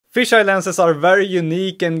Fisheye lenses are very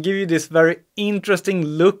unique and give you this very interesting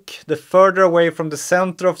look. The further away from the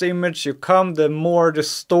center of the image you come, the more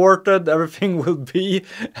distorted everything will be.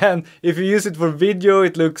 And if you use it for video,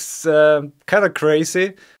 it looks kind of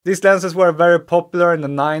crazy. These lenses were very popular in the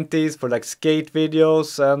 90s for like skate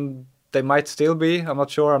videos, and they might still be. I'm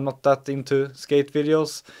not sure, I'm not that into skate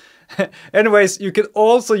videos. Anyways, you can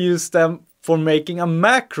also use them for making a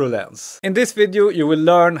macro lens. In this video you will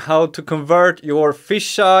learn how to convert your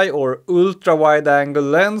fisheye or ultra wide angle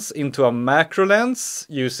lens into a macro lens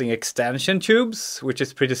using extension tubes, which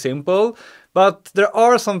is pretty simple. But there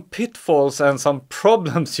are some pitfalls and some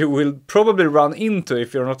problems you will probably run into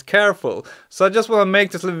if you're not careful. So I just want to make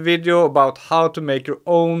this little video about how to make your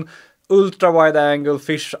own ultra wide angle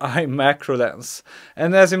fisheye macro lens.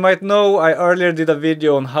 And as you might know, I earlier did a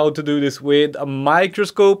video on how to do this with a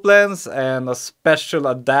microscope lens and a special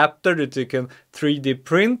adapter that you can 3D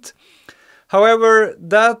print. However,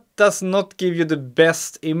 that does not give you the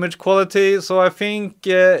best image quality, so I think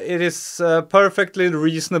it is perfectly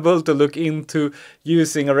reasonable to look into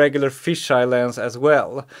using a regular fisheye lens as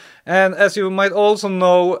well. And as you might also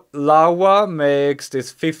know, Laowa makes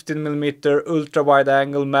this 15mm ultra wide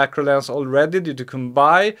angle macro lens already that you can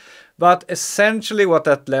buy. But essentially what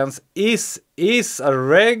that lens is a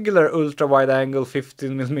regular ultra wide angle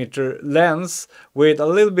 15mm lens with a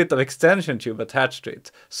little bit of extension tube attached to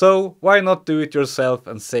it. So why not do it yourself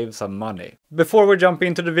and save some money? Before we jump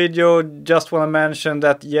into the video, just want to mention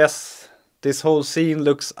that yes, this whole scene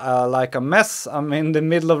looks like a mess. I'm in the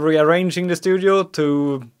middle of rearranging the studio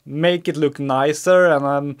to make it look nicer, and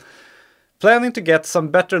I'm planning to get some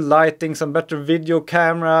better lighting, some better video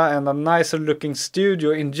camera and a nicer looking studio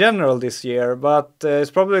in general this year, but it's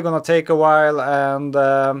probably gonna take a while, and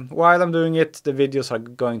while I'm doing it the videos are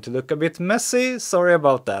going to look a bit messy, sorry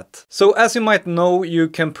about that. So as you might know, you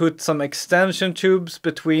can put some extension tubes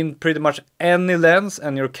between pretty much any lens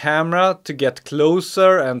and your camera to get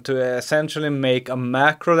closer and to essentially make a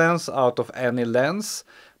macro lens out of any lens.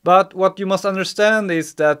 But what you must understand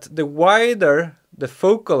is that the wider the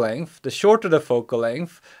focal length, the shorter the focal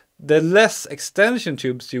length, the less extension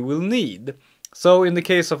tubes you will need. So in the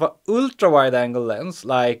case of an ultra wide angle lens,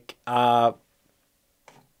 like a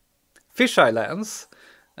fisheye lens,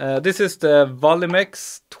 this is the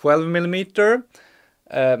Volumex 12mm.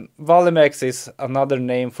 Volumex is another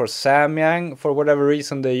name for Samyang. For whatever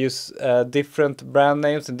reason they use different brand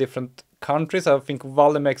names in different countries. I think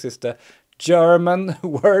Volumex is the German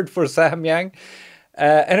word for Samyang.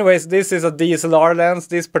 Anyways, this is a DSLR lens.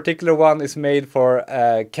 This particular one is made for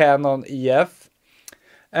Canon EF.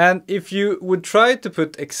 And if you would try to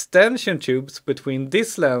put extension tubes between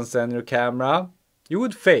this lens and your camera, you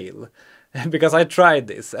would fail. Because I tried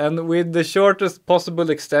this, and with the shortest possible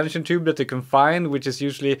extension tube that you can find, which is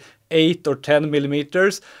usually 8 or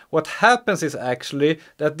 10mm, what happens is actually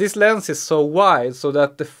that this lens is so wide so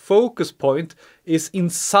that the focus point is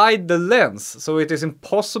inside the lens, so it is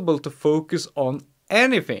impossible to focus on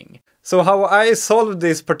anything. So how I solved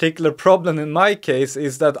this particular problem in my case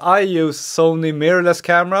is that I use Sony mirrorless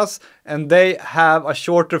cameras, and they have a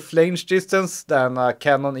shorter flange distance than a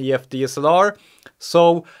Canon EF DSLR.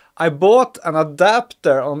 So I bought an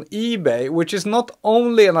adapter on eBay, which is not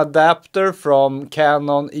only an adapter from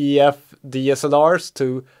Canon EF DSLRs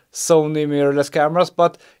to Sony mirrorless cameras,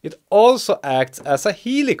 but it also acts as a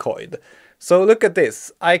helicoid. So look at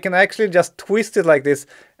this, I can actually just twist it like this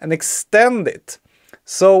and extend it.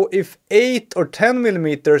 So if 8 or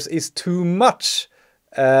 10mm is too much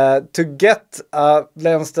to get a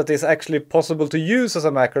lens that is actually possible to use as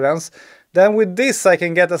a macro lens, then with this I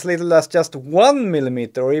can get as little as just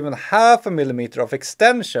 1mm or even 0.5 millimeter of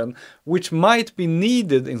extension, which might be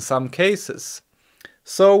needed in some cases.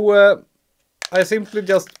 So I simply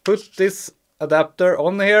just put this adapter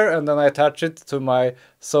on here, and then I attach it to my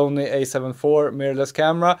Sony a7 IV mirrorless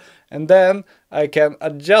camera, and then I can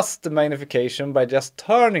adjust the magnification by just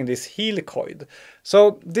turning this helicoid.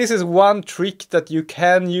 So this is one trick that you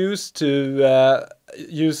can use to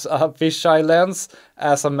use a fisheye lens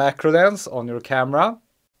as a macro lens on your camera.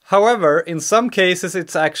 However, in some cases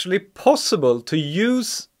it's actually possible to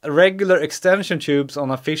use regular extension tubes on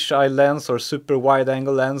a fisheye lens or super wide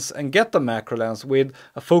angle lens and get a macro lens with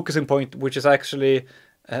a focusing point which is actually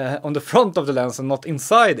on the front of the lens and not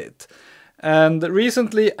inside it. And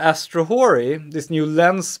recently Astrohori, this new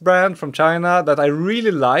lens brand from China that I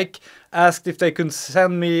really like, asked if they could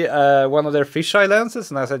send me one of their fisheye lenses,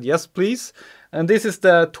 and I said yes please. And this is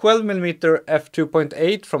the 12mm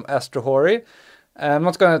f2.8 from Astrohori. I'm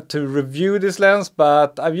not going to review this lens,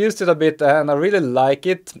 but I've used it a bit and I really like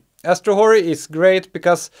it. Astrohori is great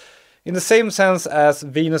because In the same sense as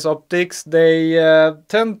Venus Optics, they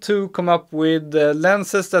tend to come up with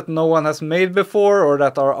lenses that no one has made before or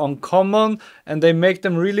that are uncommon, and they make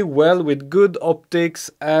them really well with good optics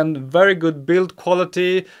and very good build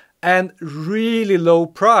quality and really low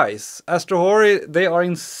price. Astrohori, they are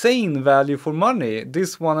insane value for money.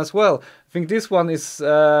 This one as well. I think this one is,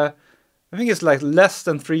 I think it's like less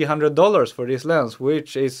than $300 for this lens,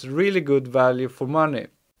 which is really good value for money.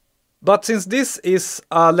 But since this is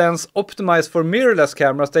a lens optimized for mirrorless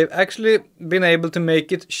cameras, they've actually been able to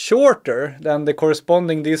make it shorter than the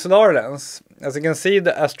corresponding DSLR lens. As you can see,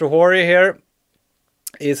 the Astrohori here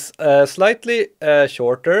is slightly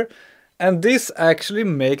shorter, and this actually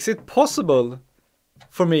makes it possible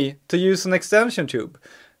for me to use an extension tube.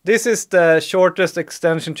 This is the shortest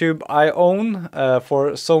extension tube I own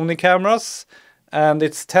for Sony cameras, and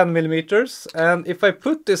it's 10 millimeters. And if I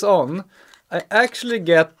put this on, I actually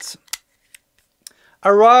get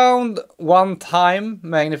around 1x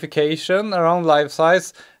magnification, around life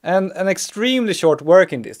size, and an extremely short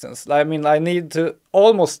working distance. I mean, I need to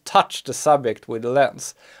almost touch the subject with the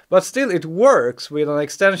lens. But still it works with an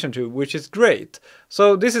extension tube, which is great.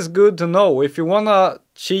 So this is good to know. If you want a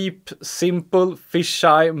cheap, simple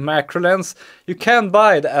fisheye macro lens, you can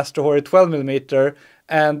buy the Astrohori 12mm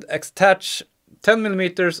and attach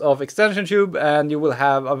 10mm of extension tube, and you will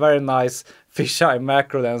have a very nice fisheye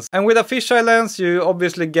macro lens. And with a fisheye lens you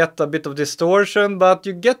obviously get a bit of distortion, but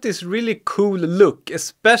you get this really cool look,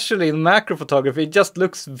 especially in macro photography. It just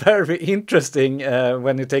looks very interesting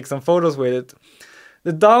when you take some photos with it.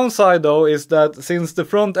 The downside though is that since the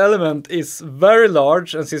front element is very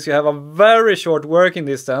large and since you have a very short working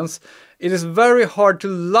distance, it is very hard to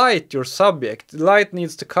light your subject. The light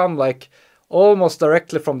needs to come like almost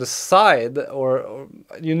directly from the side, or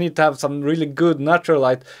you need to have some really good natural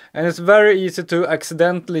light, and it's very easy to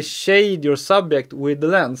accidentally shade your subject with the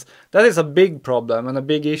lens. That is a big problem and a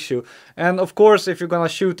big issue. And of course, if you're gonna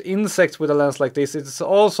shoot insects with a lens like this, it's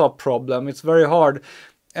also a problem. It's very hard.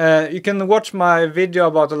 You can watch my video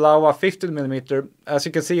about the Laowa 15mm. As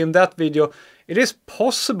you can see in that video, it is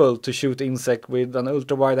possible to shoot insect with an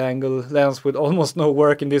ultra-wide angle lens with almost no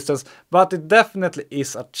working distance, but it definitely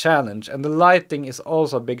is a challenge, and the lighting is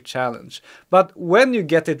also a big challenge. But when you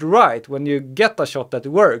get it right, when you get a shot that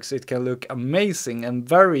works, it can look amazing and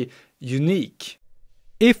very unique.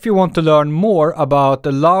 If you want to learn more about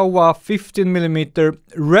the Laowa 15mm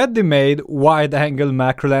ready-made wide-angle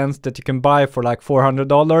macro lens that you can buy for like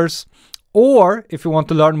 $400, or if you want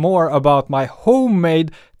to learn more about my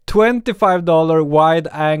homemade $25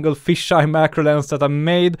 wide-angle fisheye macro lens that I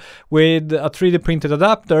made with a 3D printed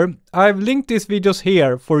adapter, I've linked these videos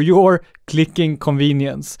here for your clicking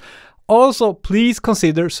convenience. Also, please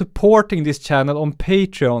consider supporting this channel on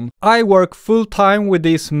Patreon. I work full-time with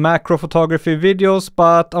these macro photography videos,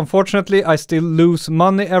 but unfortunately I still lose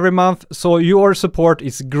money every month, so your support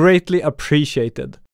is greatly appreciated.